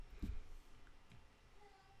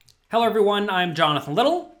Hello everyone, I'm Jonathan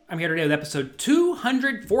Little. I'm here today with episode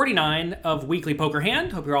 249 of Weekly Poker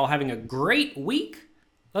Hand. Hope you're all having a great week.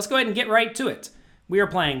 Let's go ahead and get right to it. We are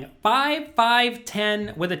playing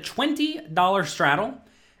 5-5-10 with a $20 straddle,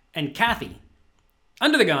 and Kathy,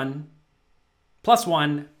 under the gun,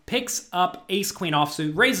 +1, picks up ace-queen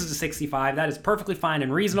offsuit, raises to 65. That is perfectly fine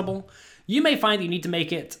and reasonable. You may find that you need to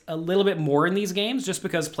make it a little bit more in these games just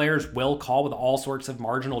because players will call with all sorts of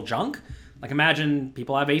marginal junk. Like imagine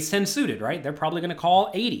people have ace-10 suited, right? They're probably going to call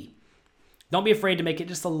 80. Don't be afraid to make it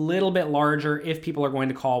just a little bit larger if people are going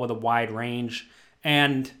to call with a wide range.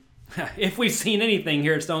 And if we've seen anything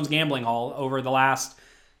here at Stone's Gambling Hall over the last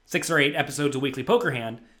 6 or 8 episodes of Weekly Poker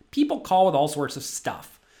Hand, people call with all sorts of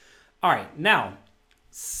stuff. All right, now,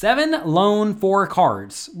 7 Lone 4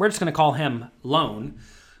 cards. We're just going to call him Lone.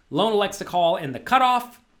 Lone elects to call in the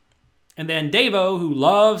cutoff. And then Davo, who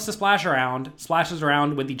loves to splash around, splashes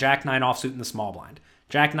around with the Jack-9 offsuit in the small blind.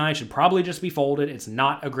 Jack-9 should probably just be folded. It's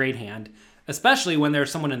not a great hand, especially when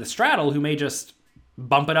there's someone in the straddle who may just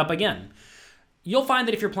bump it up again. You'll find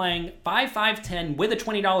that if you're playing 5-5-10 with a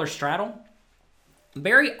 $20 straddle,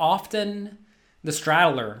 very often the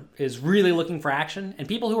straddler is really looking for action, and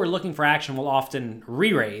people who are looking for action will often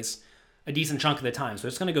re-raise a decent chunk of the time. So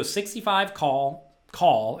it's going to go 65 call,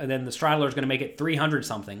 and then the straddler is going to make it 300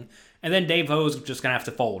 something, and then Dave Ho's just going to have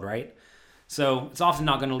to fold, right? So it's often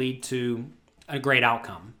not going to lead to a great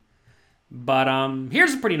outcome. But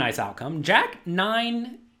here's a pretty nice outcome. Jack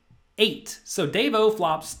 9-8. So Dave O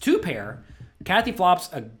flops 2 pair, Kathy flops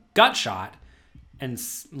a gut shot, and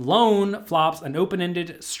Lone flops an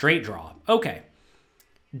open-ended straight draw. Okay.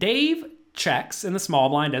 Dave checks in the small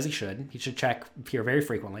blind as he should. He should check here very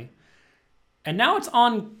frequently. And now it's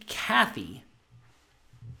on Kathy.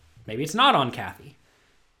 Maybe it's not on Kathy.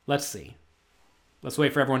 Let's see. Let's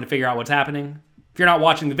wait for everyone to figure out what's happening. If you're not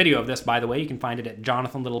watching the video of this, by the way, you can find it at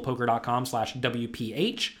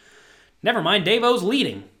jonathanlittlepoker.com/WPH. Never mind, Davo's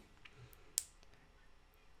leading.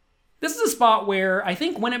 This is a spot where I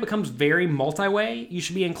think when it becomes very multi-way, you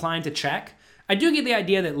should be inclined to check. I do get the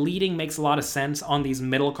idea that leading makes a lot of sense on these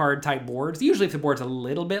middle card type boards, usually if the board's a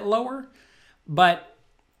little bit lower. But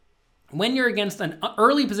when you're against an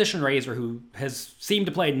early position raiser who has seemed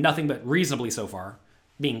to play nothing but reasonably so far,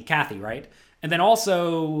 being Kathy, right? And then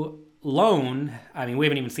also Lone, I mean, we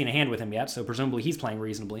haven't even seen a hand with him yet, so presumably he's playing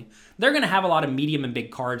reasonably. They're going to have a lot of medium and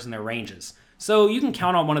big cards in their ranges. So you can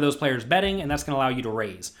count on one of those players betting, and that's going to allow you to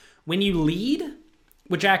raise. When you lead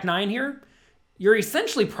with Jack-9 here, you're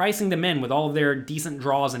essentially pricing them in with all of their decent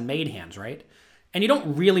draws and made hands, right? And you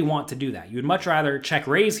don't really want to do that. You would much rather check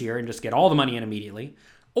raise here and just get all the money in immediately,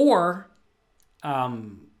 or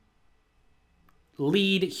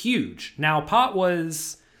lead huge. Now, pot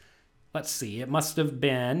was, let's see, it must have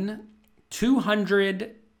been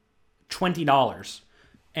 $220.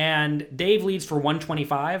 And Dave leads for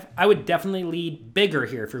 $125. I would definitely lead bigger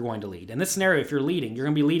here if you're going to lead. In this scenario, if you're leading, you're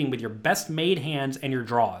going to be leading with your best made hands and your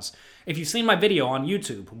draws. If you've seen my video on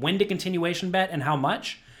YouTube, when to continuation bet and how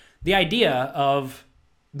much, the idea of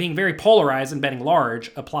being very polarized and betting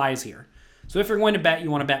large applies here. So if you're going to bet, you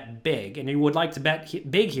want to bet big, and you would like to bet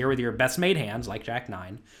big here with your best made hands, like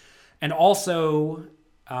Jack-9, and also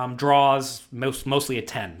draws mostly a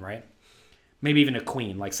 10, right? Maybe even a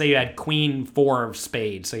queen. Like say you had queen 4 of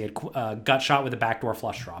spades, so you had gut shot with a backdoor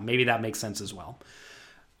flush draw. Maybe that makes sense as well.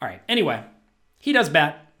 All right, anyway, he does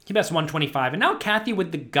bet. He bets 125, and now Kathy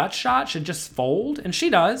with the gut shot should just fold, and she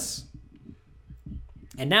does.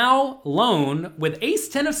 And now Lone with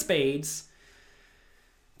ace-10 of spades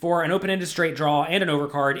for an open-ended straight draw and an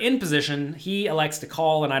overcard in position. He elects to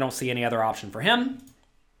call, and I don't see any other option for him.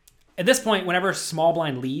 At this point, whenever small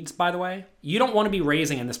blind leads, by the way, you don't want to be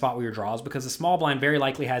raising in the spot where your draws because the small blind very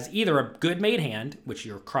likely has either a good made hand, which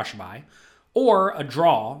you're crushed by, or a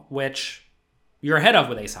draw, which you're ahead of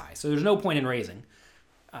with ace high. So there's no point in raising.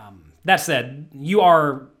 That said, you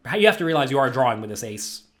have to realize you are drawing with this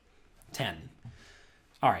ace 10.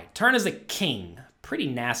 All right, turn is a king. Pretty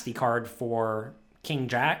nasty card for King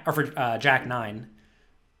Jack, or for Jack 9.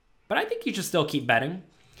 But I think you should still keep betting.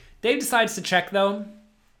 Dave decides to check though.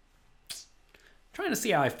 Trying to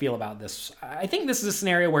see how I feel about this. I think this is a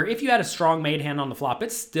scenario where if you had a strong made hand on the flop,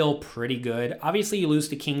 it's still pretty good. Obviously, you lose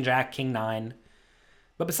to King Jack, King 9.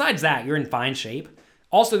 But besides that, you're in fine shape.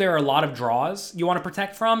 Also, there are a lot of draws you want to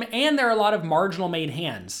protect from, and there are a lot of marginal made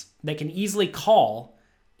hands that can easily call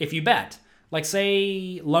if you bet. Like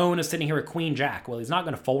say Lone is sitting here with Queen Jack. Well, he's not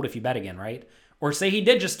going to fold if you bet again, right? Or say he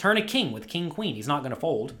did just turn a king with King Queen. He's not going to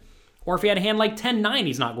fold. Or if he had a hand like 10-9,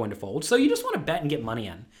 he's not going to fold. So you just want to bet and get money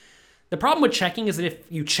in. The problem with checking is that if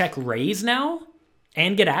you check raise now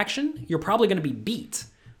and get action, you're probably going to be beat.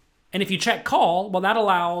 And if you check call, well, that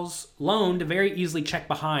allows Lone to very easily check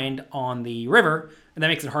behind on the river, and that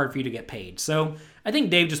makes it hard for you to get paid. So I think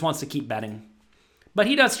Dave just wants to keep betting. But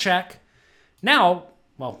he does check. Now,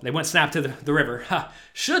 well, they went snap to the river.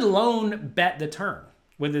 Should Lone bet the turn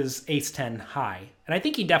with his ace-10 high? And I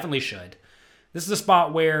think he definitely should. This is a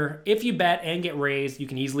spot where if you bet and get raised, you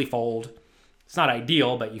can easily fold. It's not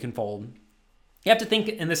ideal, but you can fold. You have to think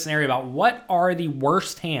in this scenario about what are the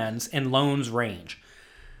worst hands in Lone's range.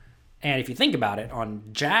 And if you think about it, on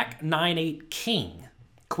Jack, 9, 8, King,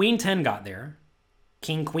 Queen 10 got there.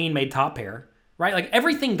 King, Queen made top pair, right? Like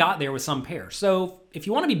everything got there with some pair. So if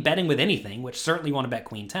you want to be betting with anything, which certainly you want to bet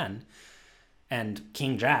Queen 10 and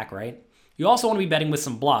King, Jack, right? You also want to be betting with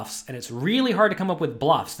some bluffs, and it's really hard to come up with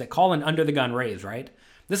bluffs that call an under the gun raise, right?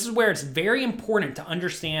 This is where it's very important to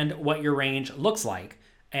understand what your range looks like.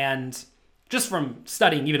 And just from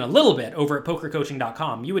studying even a little bit over at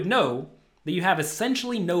pokercoaching.com, you would know that you have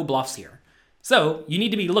essentially no bluffs here. So you need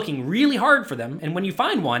to be looking really hard for them, and when you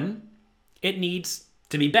find one, it needs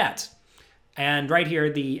to be bet. And right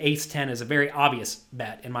here, the ace-10 is a very obvious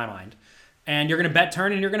bet in my mind. And you're going to bet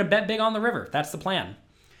turn, and you're going to bet big on the river. That's the plan.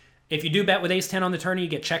 If you do bet with ace-10 on the turn and you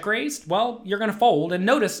get check raised, well, you're going to fold. And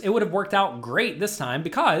notice it would have worked out great this time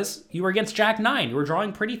because you were against Jack-9. You were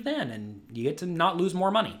drawing pretty thin, and you get to not lose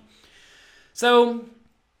more money. So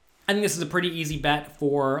I think this is a pretty easy bet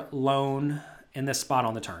for Lone in this spot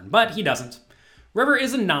on the turn, but he doesn't. River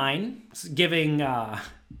is a 9, giving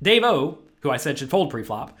Dave-O, who I said should fold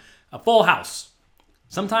pre-flop, a full house.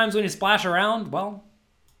 Sometimes when you splash around, well,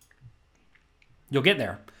 you'll get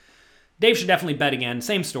there. Dave should definitely bet again.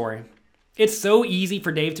 Same story. It's so easy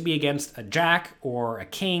for Dave to be against a Jack or a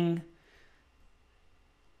King.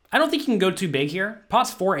 I don't think you can go too big here.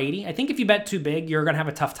 Pot's 480. I think if you bet too big, you're going to have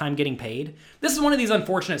a tough time getting paid. This is one of these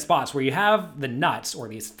unfortunate spots where you have the nuts, or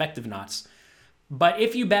these effective nuts, but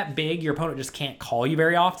if you bet big, your opponent just can't call you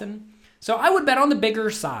very often. So I would bet on the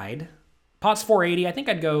bigger side. Pot's 480. I think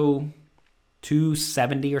I'd go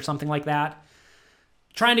 270 or something like that.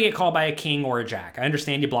 Trying to get called by a King or a Jack. I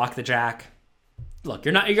understand you block the Jack. Look,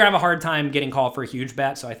 you're going to have a hard time getting called for a huge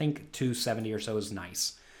bet, so I think 270 or so is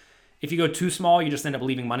nice. If you go too small, you just end up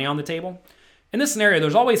leaving money on the table. In this scenario,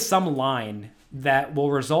 there's always some line that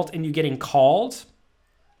will result in you getting called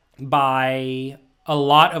by a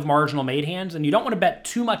lot of marginal made hands, and you don't want to bet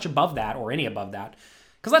too much above that or any above that.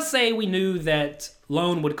 Because let's say we knew that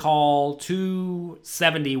Lone would call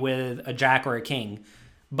 270 with a Jack or a King,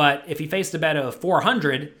 but if he faced a bet of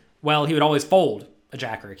 400, well, he would always fold a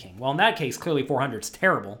Jack or a King. Well, in that case, clearly 400 is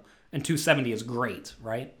terrible, and 270 is great,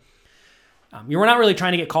 right? You're not really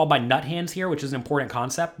trying to get called by nut hands here, which is an important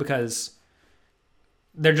concept because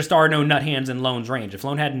there just are no nut hands in Lone's range. If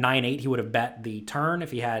Lone had 9-8, he would have bet the turn.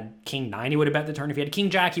 If he had King-9, he would have bet the turn. If he had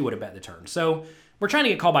King-Jack, he would have bet the turn. So we're trying to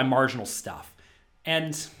get called by marginal stuff.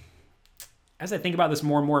 And as I think about this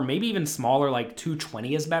more and more, maybe even smaller, like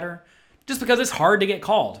 220 is better, just because it's hard to get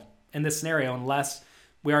called in this scenario unless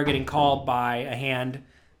we are getting called by a hand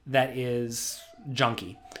that is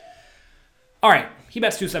junky. All right, he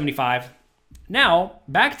bets 275. Now,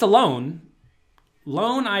 back to Lone.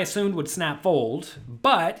 Lone, I assumed, would snap fold,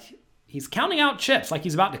 but he's counting out chips like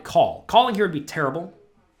he's about to call. Calling here would be terrible.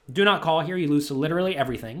 Do not call here. You lose to literally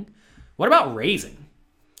everything. What about raising?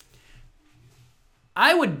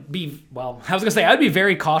 I would be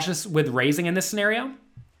very cautious with raising in this scenario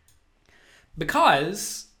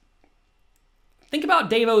because think about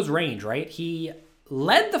Dave-O's range, right? He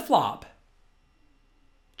led the flop,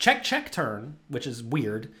 check turn, which is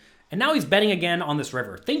weird, and now he's betting again on this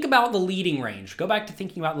river. Think about the leading range. Go back to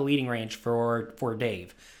thinking about the leading range for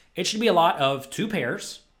Dave. It should be a lot of two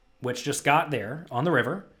pairs, which just got there on the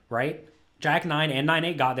river, right? Jack-9 and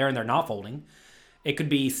 9-8 got there, and they're not folding. It could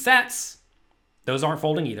be sets. Those aren't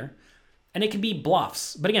folding either. And it could be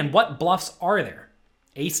bluffs. But again, what bluffs are there?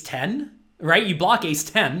 Ace-10, right? You block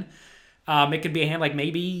Ace-10. It could be a hand like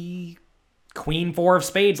maybe Queen-4 of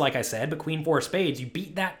spades, like I said, but Queen-4 of spades, you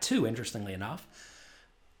beat that too, interestingly enough.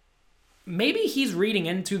 Maybe he's reading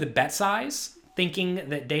into the bet size, thinking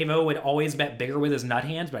that Dave-O would always bet bigger with his nut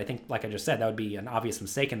hands, but I think, like I just said, that would be an obvious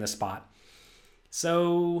mistake in this spot.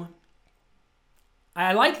 So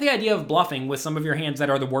I like the idea of bluffing with some of your hands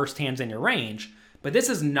that are the worst hands in your range, but this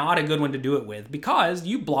is not a good one to do it with because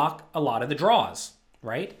you block a lot of the draws,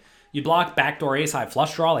 right? You block backdoor ace-high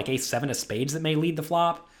flush draw, like ace-7 of spades that may lead the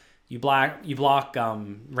flop. You block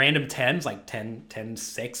random 10s, like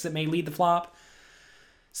 10-6 that may lead the flop.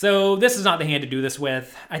 So this is not the hand to do this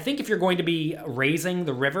with. I think if you're going to be raising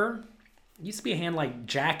the river, it used to be a hand like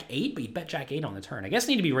Jack-8, but you bet Jack-8 on the turn. I guess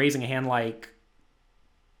you need to be raising a hand like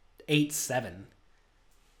 8-7,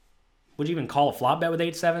 Would you even call a flop bet with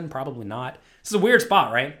 8-7? Probably not. This is a weird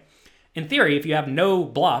spot, right? In theory, if you have no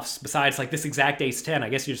bluffs besides like this exact ace-10, I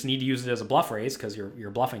guess you just need to use it as a bluff raise because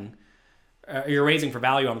you're bluffing. You're raising for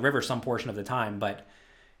value on the river some portion of the time, but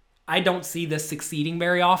I don't see this succeeding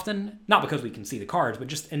very often. Not because we can see the cards, but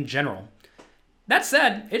just in general. That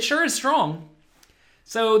said, it sure is strong.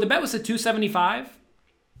 So the bet was at 275.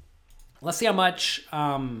 Let's see how much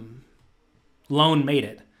Lone made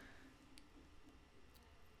it.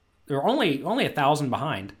 They're only 1,000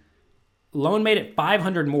 behind. Lone made it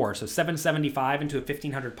 500 more, so 775 into a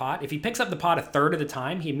 1,500 pot. If he picks up the pot a third of the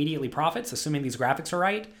time, he immediately profits, assuming these graphics are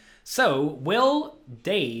right. So will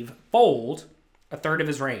Dave fold a third of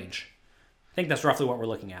his range? I think that's roughly what we're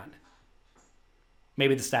looking at.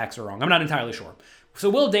 Maybe the stacks are wrong. I'm not entirely sure. So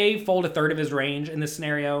will Dave fold a third of his range in this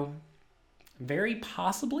scenario? Very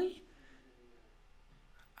possibly.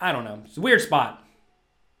 I don't know. It's a weird spot.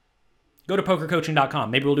 Go to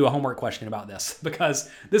pokercoaching.com. Maybe we'll do a homework question about this because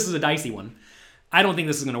this is a dicey one. I don't think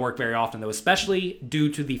this is going to work very often, though, especially due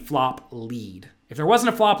to the flop lead. If there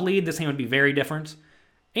wasn't a flop lead, this hand would be very different.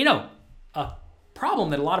 You know, a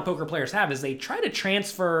problem that a lot of poker players have is they try to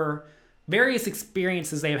transfer various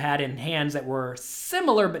experiences they've had in hands that were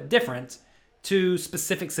similar but different to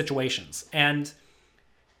specific situations. And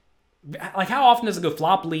like, how often does it go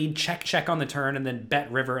flop lead, check on the turn, and then bet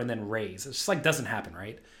river, and then raise? It's just like doesn't happen,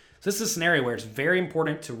 right? So this is a scenario where it's very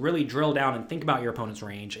important to really drill down and think about your opponent's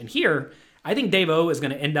range. And here, I think Dave O is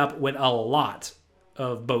going to end up with a lot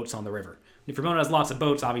of boats on the river. If your opponent has lots of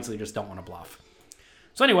boats, obviously you just don't want to bluff.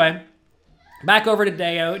 So anyway, back over to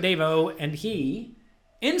Dave O, and he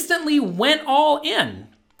instantly went all in.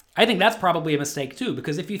 I think that's probably a mistake too,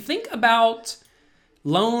 because if you think about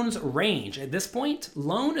Lone's range at this point,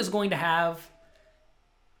 Lone is going to have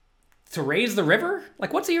to raise the river.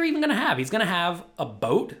 Like, what's he even going to have? He's going to have a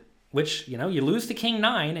boat, which, you know, you lose to King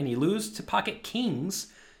 9 and you lose to pocket kings,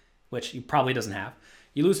 which he probably doesn't have.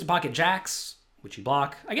 You lose to pocket jacks, which you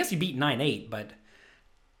block. I guess you beat 9-8, but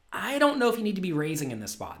I don't know if you need to be raising in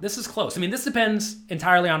this spot. This is close. I mean, this depends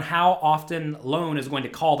entirely on how often Lone is going to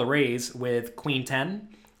call the raise with Queen 10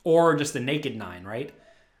 or just a naked 9, right?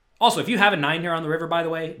 Also, if you have a 9 here on the river, by the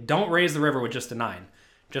way, don't raise the river with just a 9.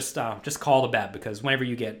 Just call the bet, because whenever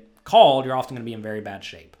you get called, you're often going to be in very bad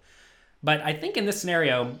shape. But I think in this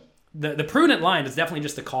scenario, the prudent line is definitely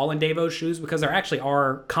just to call in Dave O's shoes, because there actually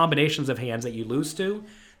are combinations of hands that you lose to.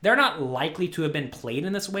 They're not likely to have been played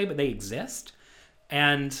in this way, but they exist.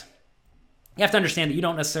 And you have to understand that you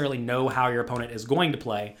don't necessarily know how your opponent is going to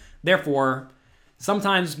play. Therefore,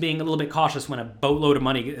 sometimes being a little bit cautious when a boatload of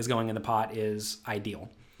money is going in the pot is ideal.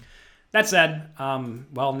 That said,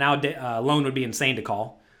 well, now Lone would be insane to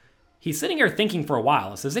call. He's sitting here thinking for a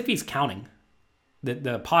while. It's as if he's counting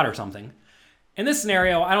the pot or something. In this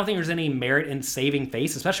scenario, I don't think there's any merit in saving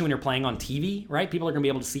face, especially when you're playing on TV, right? People are going to be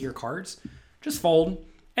able to see your cards. Just fold.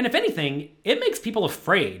 And if anything, it makes people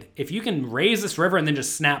afraid if you can raise this river and then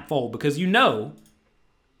just snap fold, because you know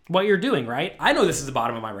what you're doing, right? I know this is the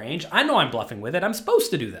bottom of my range. I know I'm bluffing with it. I'm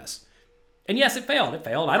supposed to do this. And yes, it failed. It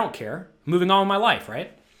failed. I don't care. Moving on with my life,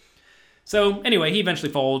 right? So anyway, he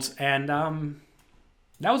eventually folds, and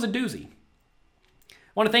that was a doozy. I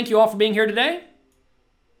want to thank you all for being here today.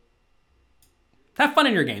 Have fun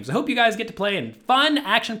in your games. I hope you guys get to play in fun,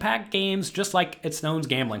 action-packed games just like at Snone's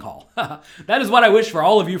Gambling Hall. That is what I wish for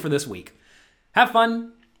all of you for this week. Have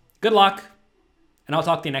fun, good luck, and I'll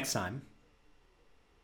talk to you next time.